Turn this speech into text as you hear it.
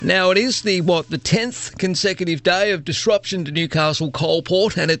Now, it is the 10th consecutive day of disruption to Newcastle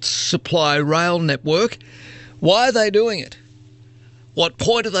Coalport and its supply rail network. Why are they doing it? What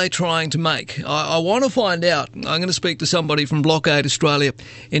point are they trying to make? I want to find out. I'm going to speak to somebody from Blockade Australia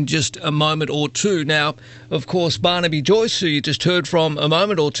in just a moment or two. Now, of course, Barnaby Joyce, who you just heard from a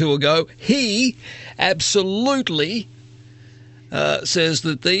moment or two ago, he absolutely says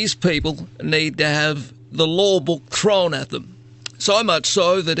that these people need to have the law book thrown at them. So much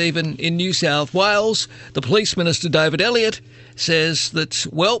so that even in New South Wales, the Police Minister, David Elliott, says that,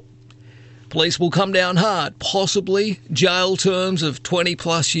 well, police will come down hard, possibly jail terms of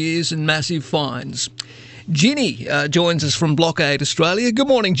 20-plus years and massive fines. Ginny joins us from Blockade Australia. Good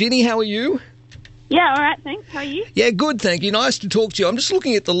morning, Ginny. How are you? Yeah, all right, thanks. How are you? Yeah, good, thank you. Nice to talk to you. I'm just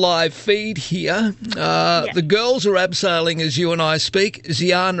looking at the live feed here. The girls are abseiling as you and I speak,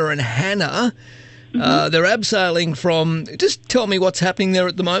 Ziana and Hannah. They're abseiling from... Just tell me what's happening there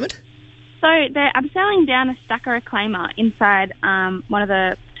at the moment. So they're abseiling down a stacker reclaimer inside one of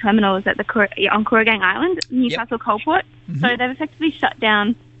the terminals at on Kooragang Island, Newcastle Coalport. So they've effectively shut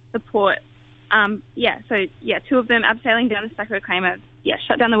down the port. Two of them abseiling down a stacker reclaimer.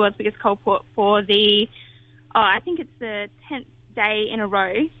 Shut down the world's biggest coal port for the... I think it's the 10th day in a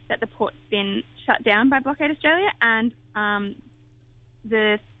row that the port's been shut down by Blockade Australia, and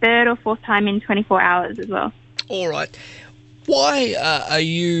the third or fourth time in 24 hours as well. All right. Why are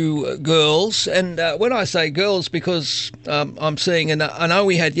you girls, and when I say girls, because I'm seeing, and I know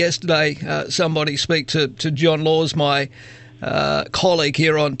we had yesterday somebody speak to John Laws, my colleague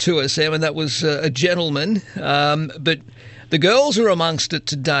here on 2SM, and that was a gentleman, but the girls are amongst it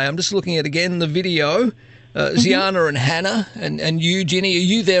today. I'm just looking at, again, the video. Ziana and Hannah, and you, Ginny, are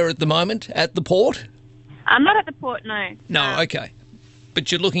you there at the moment at the port? I'm not at the port, no. No, okay. But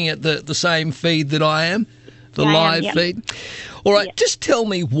you're looking at the same feed that I am, the live feed. All right, just tell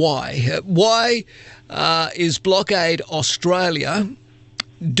me why. Why is Blockade Australia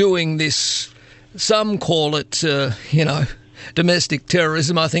doing this? Some call it, domestic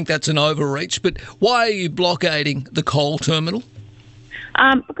terrorism. I think that's an overreach. But why are you blockading the coal terminal?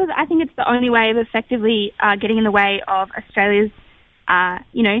 Because I think it's the only way of effectively getting in the way of Australia's,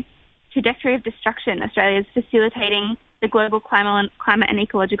 trajectory of destruction. Australia's facilitating the global climate and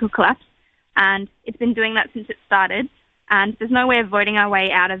ecological collapse, and it's been doing that since it started, and there's no way of voting our way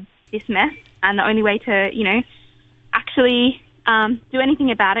out of this mess, and the only way to, actually do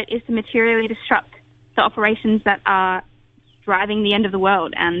anything about it is to materially disrupt the operations that are driving the end of the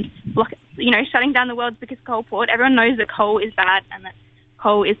world and shutting down the world's biggest coal port. Everyone knows that coal is bad and that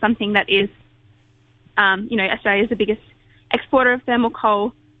coal is something that is, Australia's the biggest exporter of thermal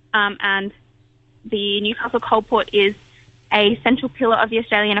coal, and the Newcastle coal port is a central pillar of the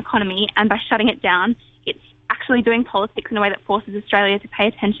Australian economy, and by shutting it down, it's actually doing politics in a way that forces Australia to pay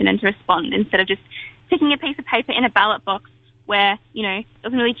attention and to respond instead of just sticking a piece of paper in a ballot box where, it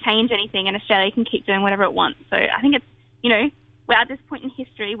doesn't really change anything and Australia can keep doing whatever it wants. So I think it's, we're at this point in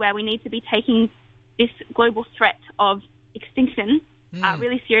history where we need to be taking this global threat of extinction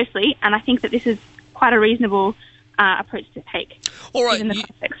really seriously, and I think that this is quite a reasonable approach to take. All right, given the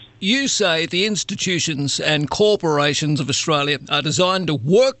context. You say the institutions and corporations of Australia are designed to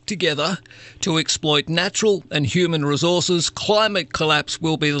work together to exploit natural and human resources. Climate collapse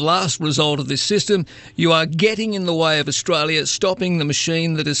will be the last result of this system. You are getting in the way of Australia, stopping the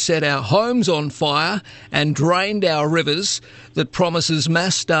machine that has set our homes on fire and drained our rivers, that promises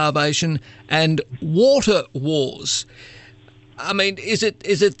mass starvation and water wars. I mean, is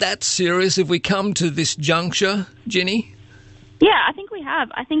it that serious if we come to this juncture, Ginny? Yeah, I think we have.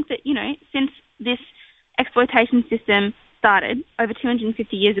 I think that, since this exploitation system started over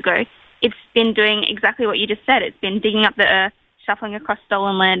 250 years ago, it's been doing exactly what you just said. It's been digging up the earth, shuffling across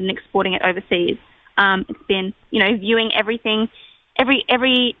stolen land and exporting it overseas. It's been, viewing everything,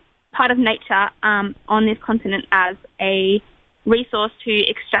 every part of nature on this continent as a resource to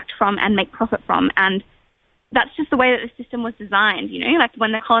extract from and make profit from. And that's just the way that the system was designed, like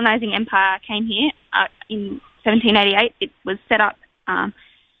when the colonising empire came here in 1788, it was set up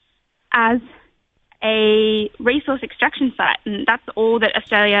as a resource extraction site, and that's all that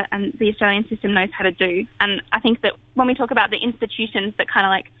Australia and the Australian system knows how to do. And I think that when we talk about the institutions that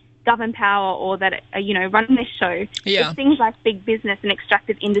kind of govern power or that run this show, it's things like big business and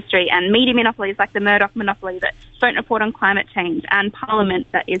extractive industry and media monopolies like the Murdoch monopoly that don't report on climate change, and Parliament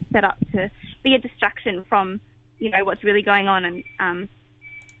that is set up to be a distraction from what's really going on. And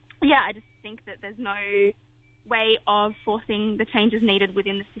I just think that there's no way of forcing the changes needed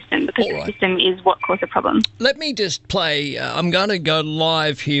within the system, because the system is what caused the problem. Let me just play. I'm going to go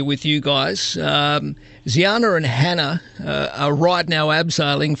live here with you guys. Ziana and Hannah are right now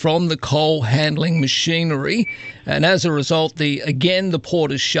abseiling from the coal handling machinery, and as a result, the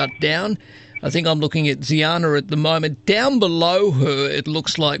port is shut down. I think I'm looking at Ziana at the moment. Down below her, it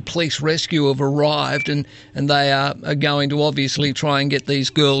looks like police rescue have arrived, and they are going to obviously try and get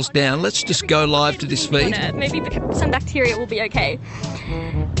these girls down. Let's just go live to this feed. Maybe some bacteria will be okay.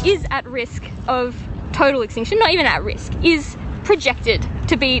 Is at risk of total extinction, not even at risk, is projected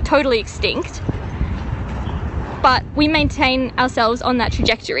to be totally extinct. But we maintain ourselves on that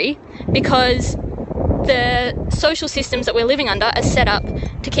trajectory because the social systems that we're living under are set up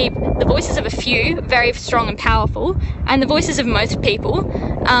to keep the voices of a few very strong and powerful, and the voices of most people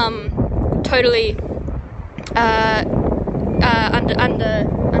totally under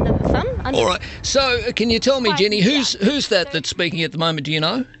the thumb. All right. So, can you tell me, Ginny, who's that that's speaking at the moment? Do you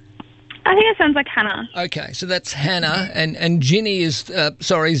know? I think it sounds like Hannah. Okay, so that's Hannah, and Ginny is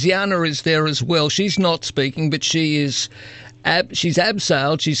Ziana is there as well. She's not speaking, but she's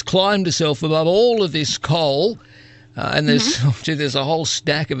abseiled. She's climbed herself above all of this coal, and there's a whole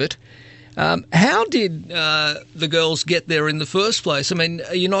stack of it. How did the girls get there in the first place? I mean,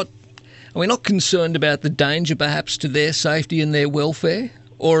 are we not concerned about the danger, perhaps, to their safety and their welfare,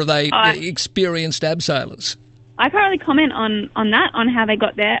 or are they experienced abseilers? I can't really comment on that, on how they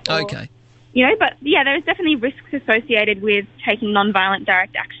got there. Okay. But yeah, there's definitely risks associated with taking non-violent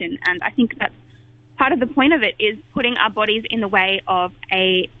direct action, and I think that's part of the point of it, is putting our bodies in the way of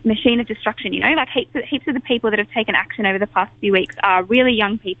a machine of destruction. Like heaps of the people that have taken action over the past few weeks are really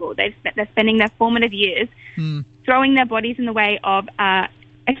young people. They're spending their formative years throwing their bodies in the way of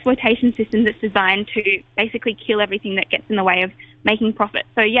exploitation system that's designed to basically kill everything that gets in the way of making profit.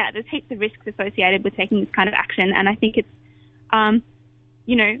 So yeah, there's heaps of risks associated with taking this kind of action, and I think it's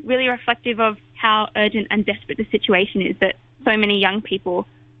really reflective of how urgent and desperate the situation is, that so many young people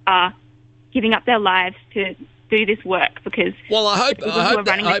are giving up their lives to do this work because... Well, I hope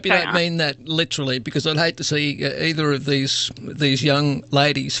you don't mean that literally, because I'd hate to see either of these young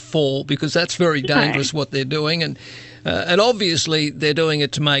ladies fall, because that's very dangerous what they're doing, and obviously they're doing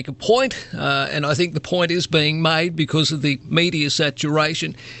it to make a point, and I think the point is being made because of the media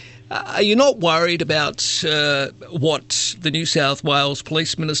saturation. Are you not worried about what the New South Wales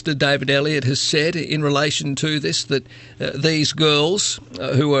Police Minister David Elliott has said in relation to this, that these girls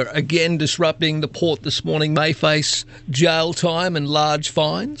who are again disrupting the port this morning may face jail time and large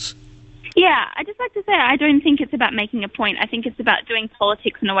fines? Yeah, I'd just like to say I don't think it's about making a point. I think it's about doing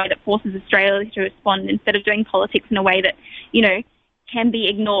politics in a way that forces Australia to respond, instead of doing politics in a way that, can be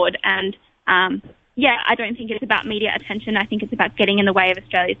ignored. And I don't think it's about media attention. I think it's about getting in the way of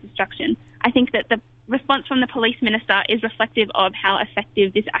Australia's destruction. I think that the response from the police minister is reflective of how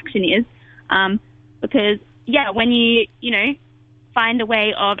effective this action is, because, when you find a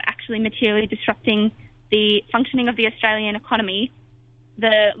way of actually materially disrupting the functioning of the Australian economy,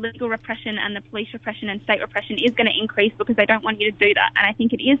 the legal repression and the police repression and state repression is going to increase, because they don't want you to do that. And I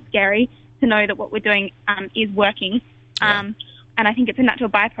think it is scary to know that what we're doing is working, and I think it's a natural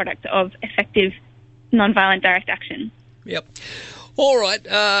byproduct of effective non-violent direct action. Yep. All right.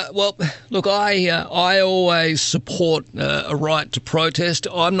 Well, look, I always support a right to protest.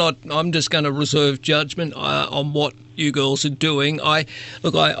 I'm just going to reserve judgment on what you girls are doing.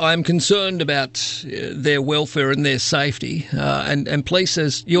 I'm concerned about their welfare and their safety. And police,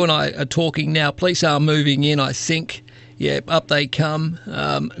 as you and I are talking now, police are moving in, I think. Yeah, up they come.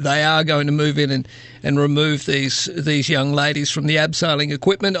 They are going to move in and remove these young ladies from the abseiling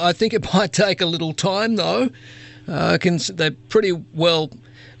equipment. I think it might take a little time, though. They're pretty well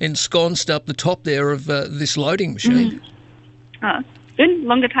ensconced up the top there of this loading machine. Oh, good.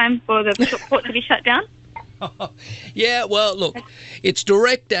 Longer time for the port to be shut down? Yeah, well, look, it's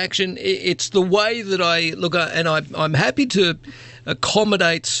direct action. It's the way that I look, and I'm happy to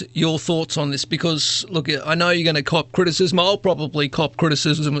accommodate your thoughts on this, because, look, I know you're going to cop criticism. I'll probably cop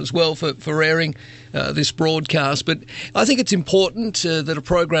criticism as well for airing this broadcast, but I think it's important that a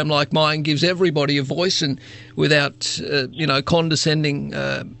program like mine gives everybody a voice, and without, condescending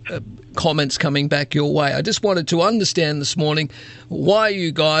comments coming back your way. I just wanted to understand this morning why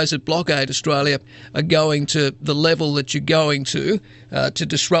you guys at Blockade Australia are going to the level that you're going to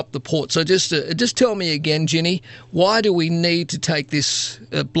disrupt the port. So just tell me again, Ginny, why do we need to take this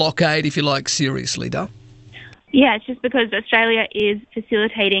blockade, if you like, seriously, Duh? Yeah, it's just because Australia is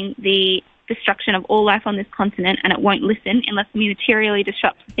facilitating the destruction of all life on this continent, and it won't listen unless we materially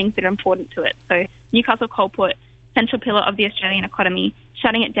disrupt the things that are important to it. So Newcastle Coal Port, central pillar of the Australian economy,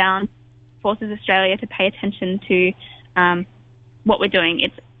 shutting it down forces Australia to pay attention to what we're doing.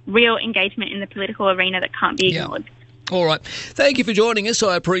 It's real engagement in the political arena that can't be ignored. All right. Thank you for joining us.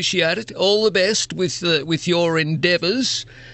 I appreciate it. All the best with your endeavours.